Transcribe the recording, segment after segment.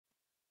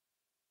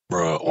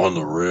Bruh, on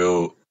the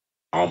real,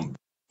 I'm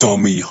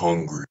dummy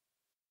hungry.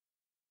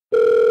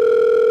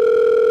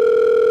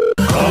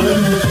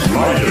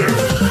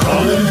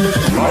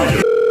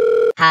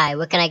 Hi,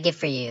 what can I get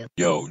for you?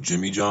 Yo,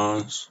 Jimmy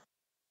John's?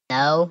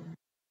 No?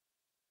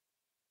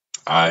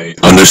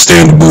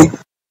 Understandable.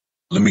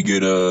 Let me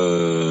get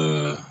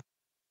a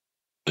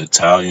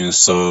Italian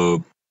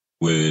sub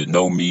with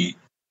no meat,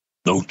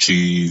 no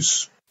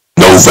cheese,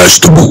 no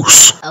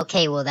vegetables.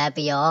 Okay, will that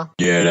be all?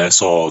 Yeah,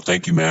 that's all.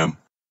 Thank you, ma'am.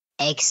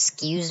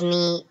 Excuse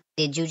me,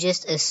 did you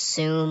just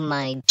assume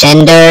my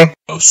gender?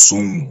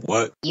 Assume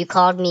what? You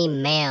called me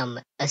ma'am,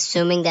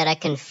 assuming that I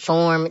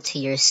conform to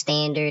your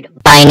standard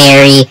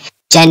binary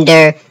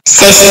gender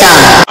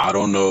system. I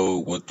don't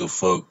know what the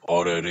fuck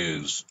all that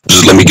is.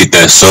 Just let me get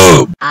that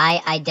sub.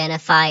 I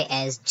identify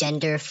as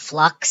gender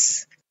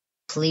flux.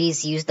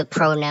 Please use the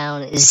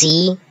pronoun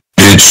Z.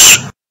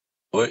 Bitch,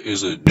 what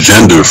is a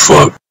gender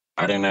fuck?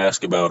 I didn't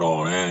ask about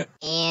all that.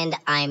 And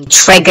I'm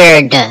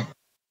triggered.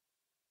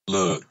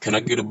 Look, can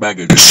I get a bag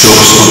of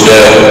chips?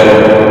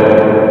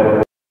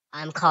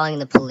 I'm calling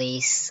the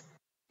police.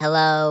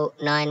 Hello,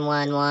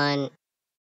 911.